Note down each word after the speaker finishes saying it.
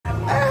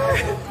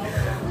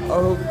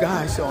Oh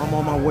gosh, so I'm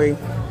on my way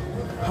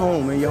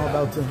home and y'all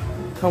about to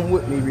come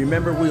with me.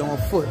 Remember, we're on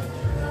foot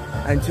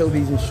until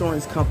these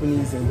insurance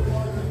companies and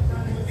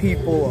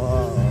people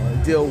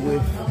deal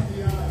with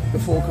the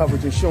full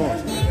coverage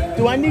insurance.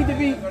 Do I need to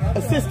be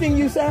assisting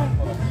you, sir?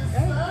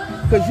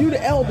 Because you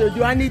the elder,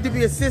 do I need to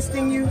be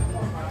assisting you?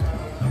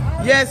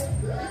 Yes.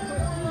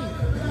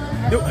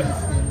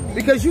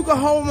 Because you can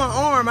hold my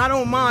arm, I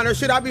don't mind. Or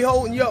should I be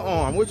holding your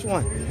arm? Which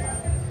one?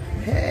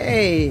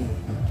 Hey.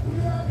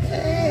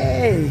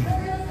 Hey.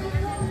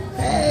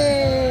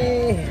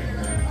 Hey.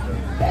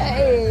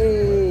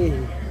 Hey.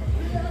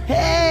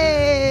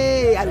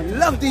 Hey. I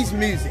love these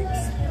musics.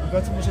 You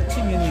got too much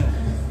ting in you.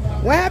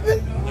 What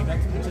happened? You got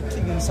too much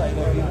ting inside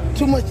of you.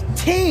 Too much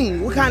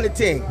ting? What kind of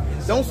ting?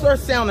 Don't start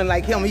sounding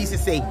like him. He used to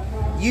say,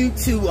 you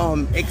too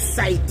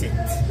excited.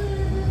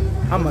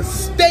 I'ma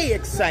stay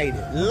excited.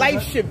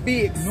 Life should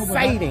be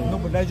exciting. No,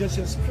 but that's just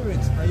your spirit.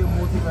 Now your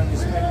motive, and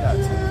respect that.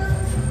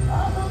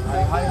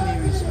 I highly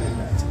respect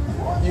that.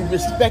 You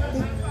respect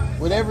it?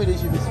 Whatever it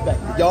is, you respect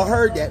it. Y'all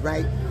heard that,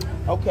 right?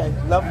 Okay.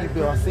 Love you,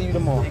 Bill. I'll see you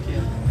tomorrow.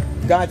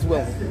 God's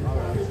willing.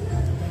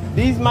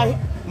 These my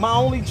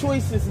only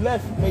choices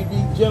left may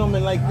be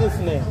gentlemen like this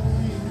now.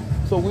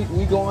 So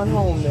we going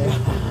home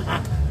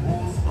now.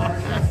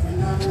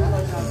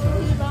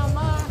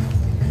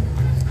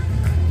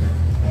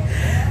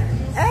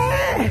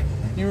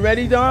 You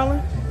ready,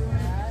 darling?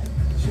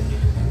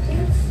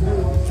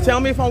 Tell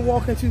me if I'm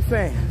walking too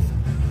fast.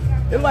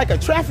 It's like a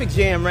traffic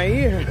jam right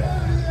here.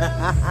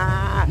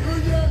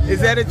 Is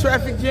that a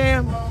traffic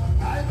jam?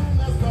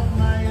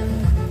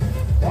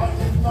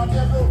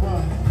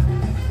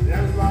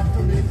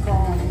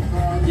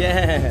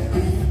 Yeah.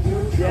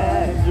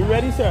 Yeah. You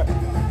ready, sir?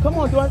 Come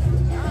on, Dwight.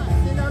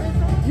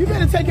 You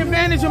better take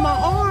advantage of my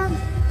arm.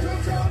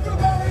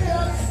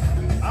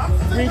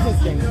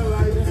 Greetings, King.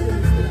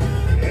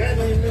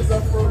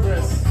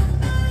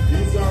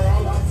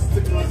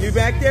 You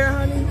back there,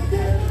 honey?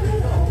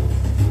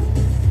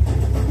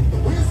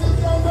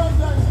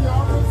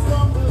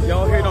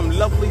 Y'all hear them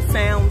lovely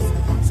sounds?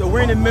 So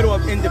we're in the middle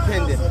of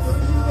Independence.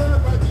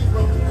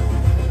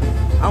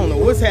 I don't know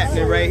what's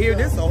happening right here.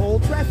 This is a whole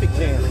traffic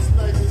jam.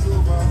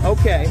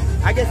 Okay,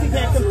 I guess he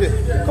can't come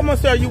through. Come on,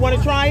 sir, you want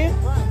to try it?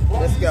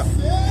 Let's go.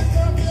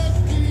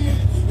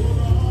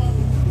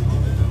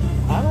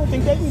 I don't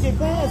think they can get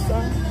past,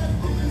 son.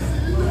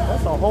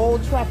 That's a whole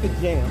traffic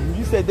jam.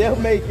 You said they'll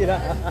make it.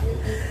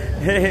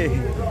 Hey.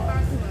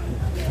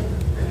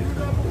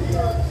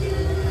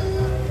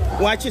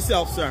 Watch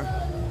yourself, sir.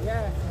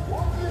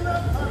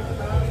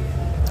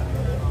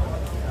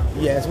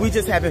 Yes, we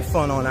just having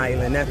fun on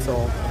island, that's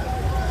all.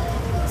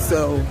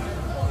 So,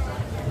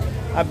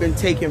 I've been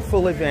taking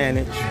full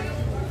advantage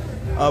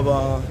of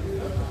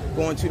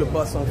going to the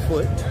bus on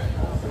foot.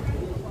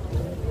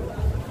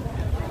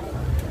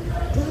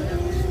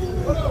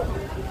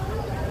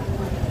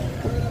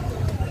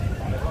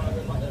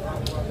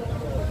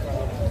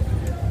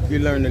 You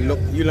learn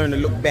to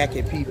look back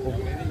at people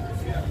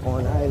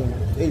on island.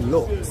 They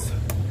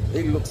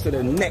look to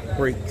the neck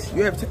breaks.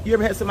 You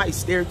ever had somebody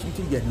stare at you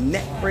till your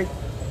neck break?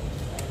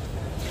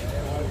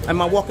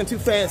 Am I walking too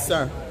fast,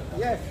 sir?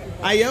 Yes.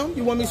 I am?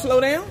 You want me to slow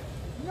down?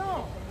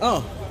 No.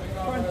 Oh.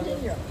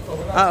 Continue.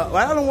 Well,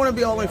 I don't want to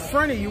be all in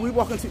front of you. We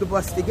walking to the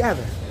bus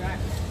together.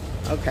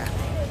 Okay.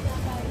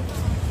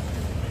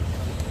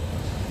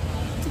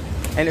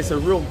 And it's a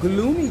real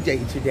gloomy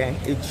day today.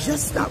 It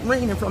just stopped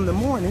raining from the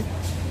morning.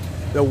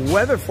 The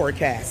weather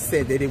forecast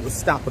said that it would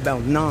stop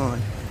about 9.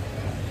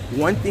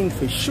 One thing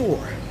for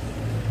sure,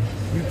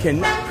 you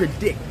cannot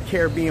predict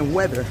Caribbean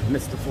weather,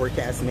 Mr.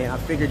 Forecast Man. I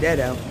figured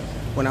that out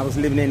when I was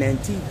living in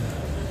Antigua.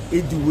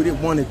 It do what it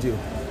want to do.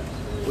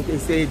 What they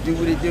say, it do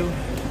what it do.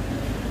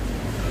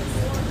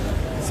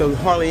 So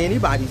hardly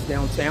anybody's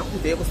downtown.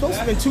 They were supposed to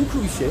have been 2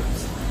 cruise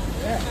ships.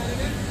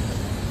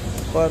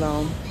 But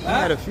I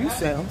had a few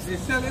sales.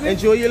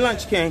 Enjoy your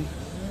lunch, King.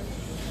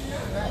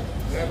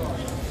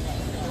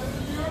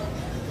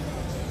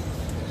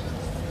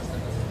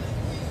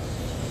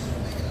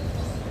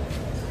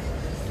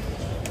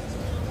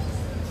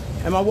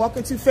 Am I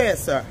walking too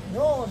fast, sir?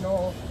 No,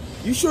 no.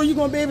 You sure you're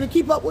going to be able to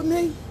keep up with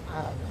me?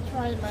 I'm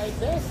trying my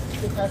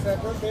best because I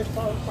don't get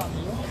far from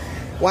you.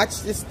 Watch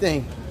this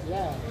thing.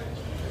 Yeah.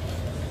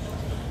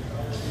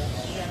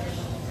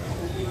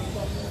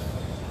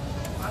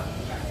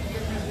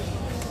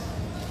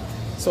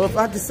 So if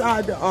I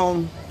decide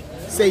to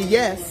say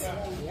yes,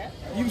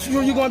 you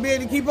sure you're going to be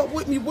able to keep up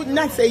with me? Wouldn't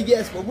I say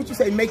yes, but what you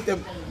say, make the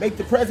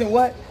present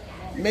what?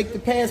 Make the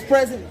past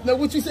present? No,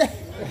 what you say?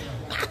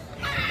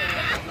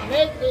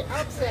 Make the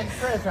absent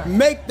present.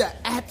 Make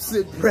the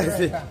absent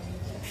present.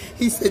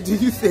 He said, do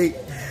you think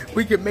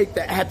we can make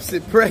the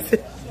absent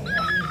present?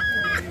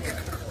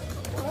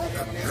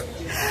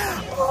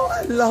 Oh,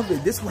 I love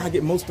it. This is where I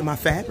get most of my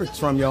fabrics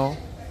from, y'all.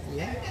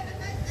 Yeah.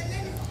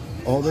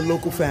 All the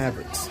local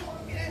fabrics.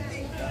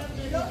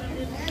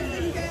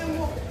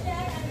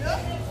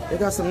 They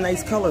got some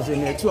nice colors in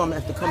there, too. I'm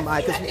going to have to come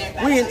by because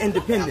we're in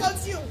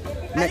Independence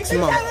next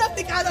month.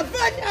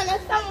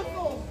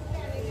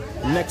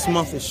 Next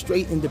month is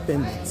straight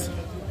Independence.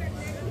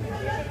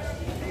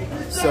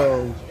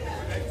 So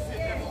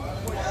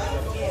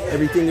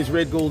everything is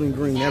red, gold, and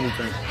green,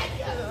 everything.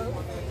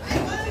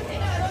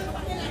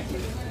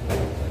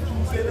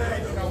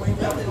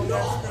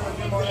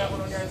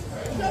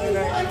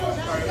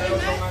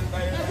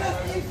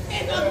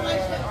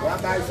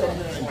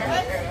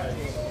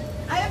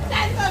 I have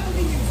 10 for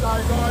you.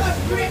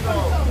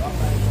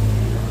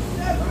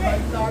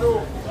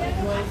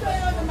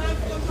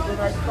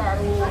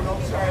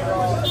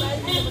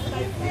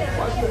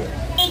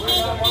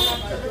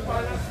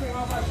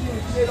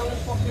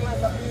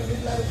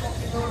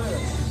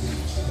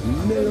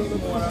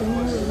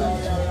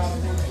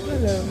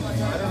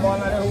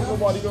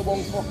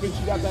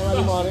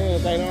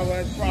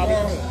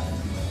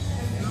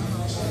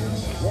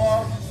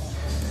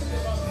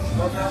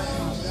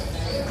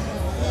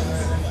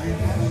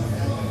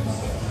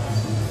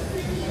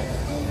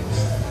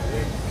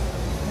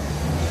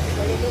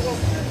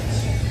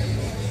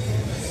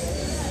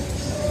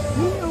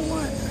 You know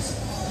what?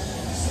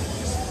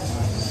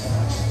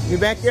 You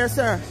back there,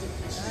 sir?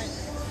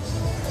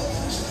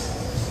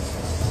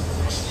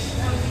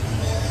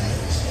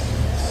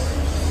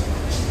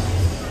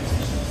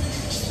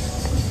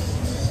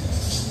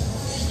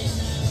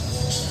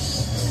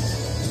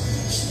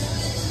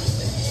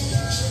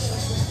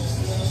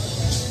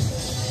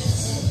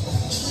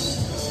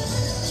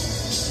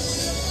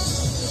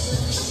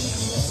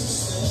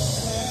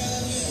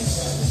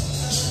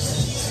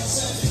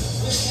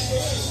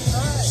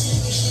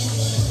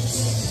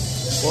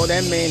 Well,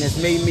 that man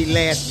has made me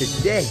laugh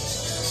today.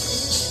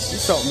 You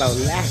talking about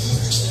laughter.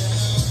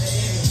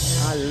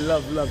 I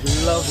love, love,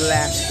 love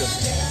laughter.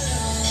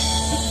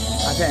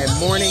 I've had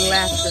morning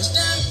laughter.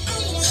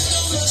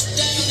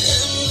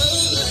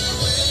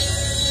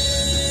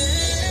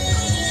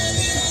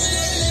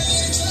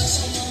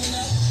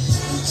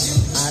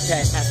 I've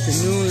had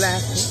afternoon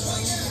laughter.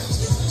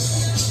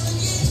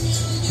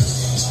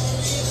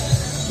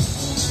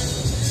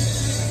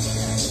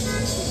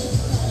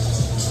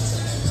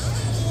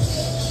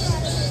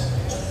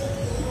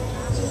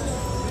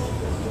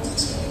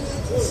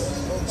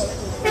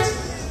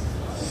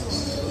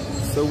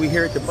 So we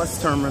here at the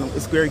bus terminal.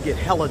 It's going to get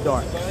hella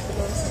dark.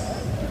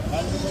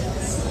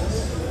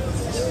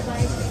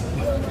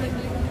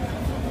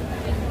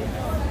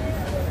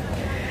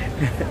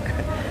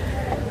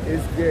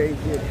 It's going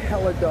to get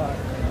hella dark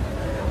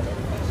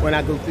when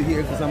I go through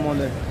here because I'm on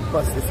the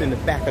bus that's in the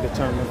back of the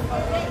terminal.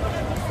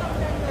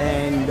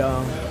 And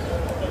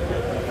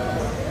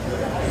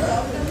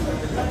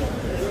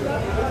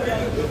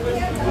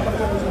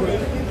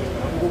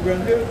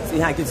see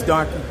how it gets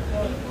darker?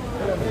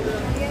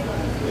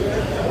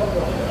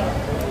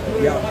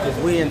 Yeah, because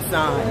we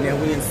inside. Now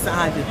we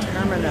inside the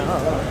terminal.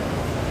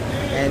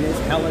 And it's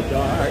hella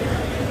dark.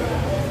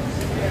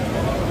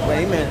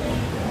 Wait a minute.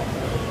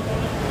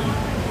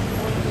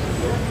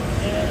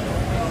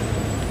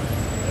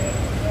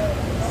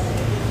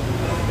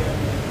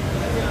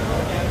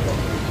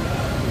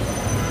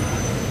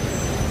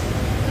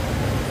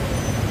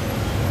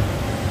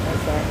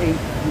 That's our 8.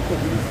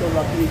 Because we're so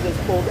lucky we just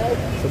pulled out.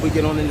 So we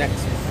get on the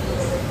next one.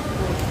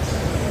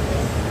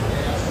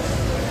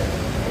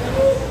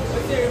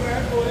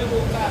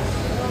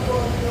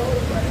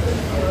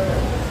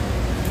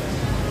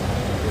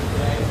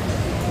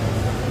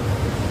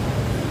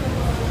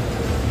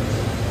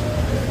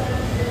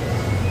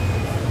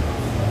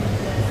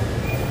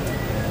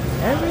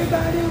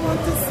 Everybody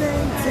wants the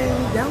same thing,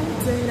 don't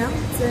they,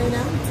 don't they,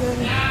 don't they.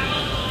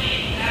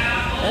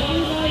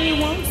 Everybody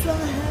wants a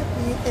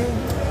happy end.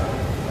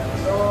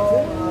 They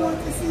want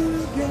to see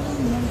you again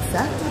on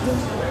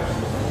Saturday.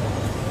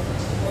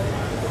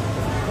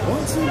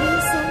 Want to be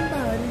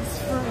somebody's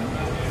friend.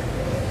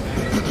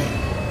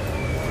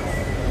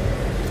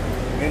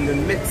 In the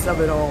midst of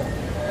it all.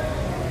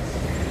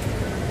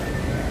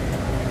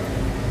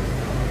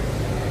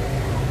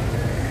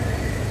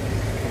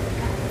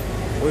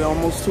 We're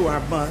almost to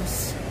our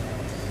bus.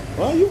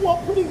 Well, you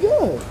walk pretty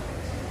good.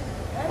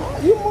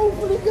 You move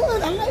pretty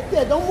good. I like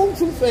that. Don't move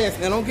too fast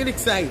now. Don't get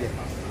excited.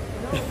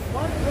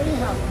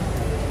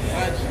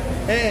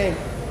 Hey.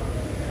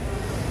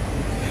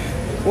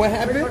 What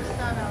happened?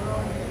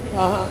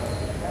 Uh-huh.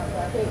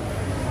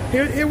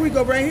 Here we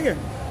go, right here.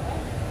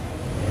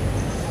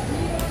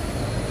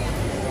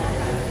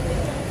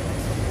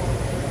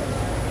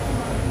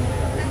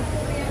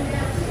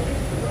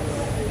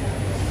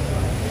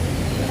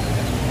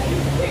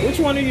 Which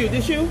one are you?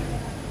 This you?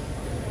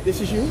 This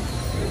is you?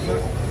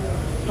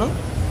 Huh?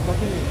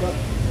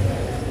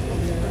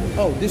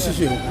 Oh, this is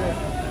you.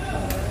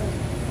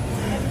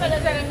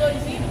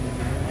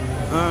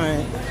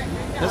 Alright.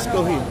 Let's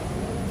go here.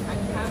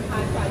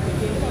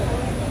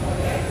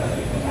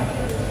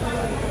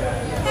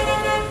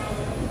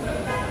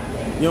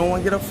 You don't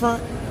want to get up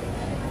front?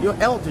 You're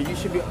elder. You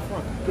should be up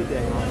front. Good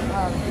day.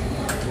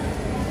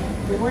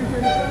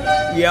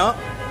 Yeah.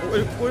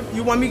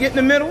 You want me to get in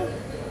the middle?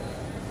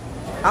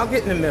 I'll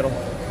get in the middle.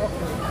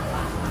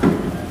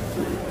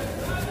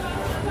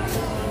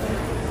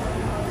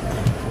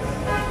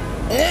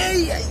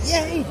 Hey,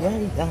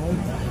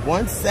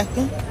 1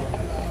 second.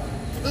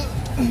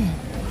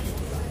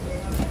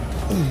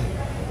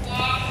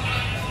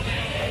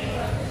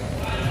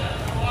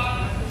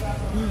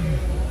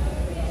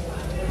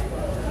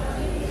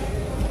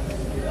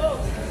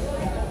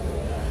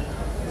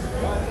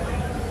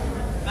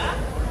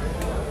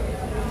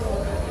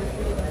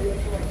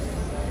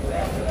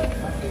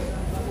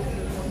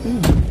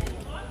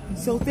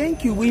 So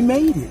thank you, we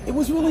made it. It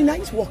was really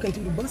nice walking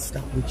through the bus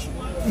stop with you.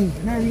 It's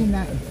very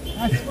nice.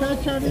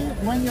 Especially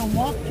when you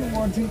walk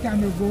towards it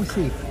and you go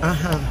safe.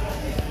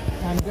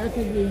 And that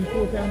is the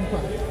important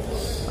part.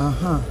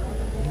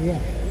 Yeah.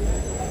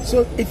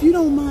 So if you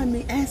don't mind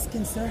me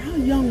asking, sir, how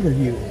young are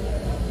you?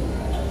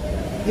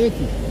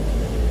 80.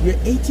 You're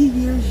 80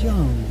 years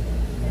young.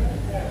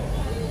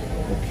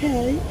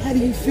 Okay. How do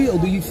you feel?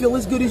 Do you feel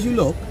as good as you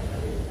look?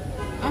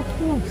 Of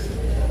course.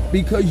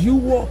 Because you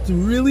walked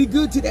really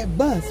good to that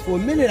bus. For a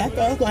minute, I thought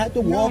I was going to have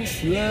to walk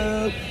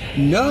slow.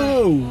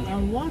 No.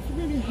 And what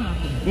really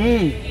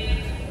happens?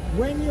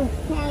 When you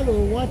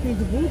follow what is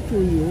good to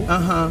you,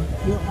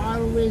 you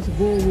always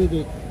go with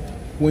it.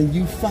 When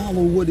you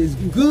follow what is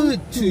good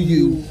to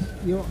you,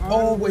 you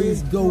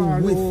always go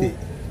with it.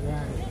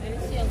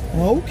 Right.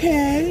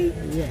 Okay.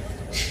 Yeah.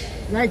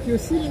 Like you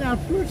see in our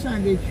fruits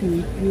on the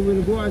tree, you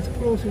will go as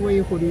close where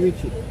you could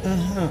reach it.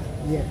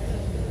 Yes.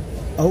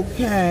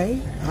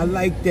 Okay. I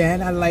like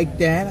that. I like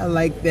that. I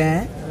like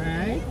that.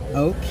 Right.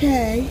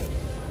 Okay.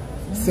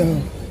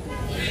 So,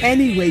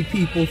 anyway,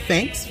 people,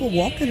 thanks for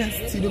walking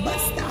us to the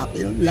bus stop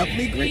in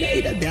lovely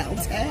Grenada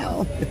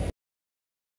downtown.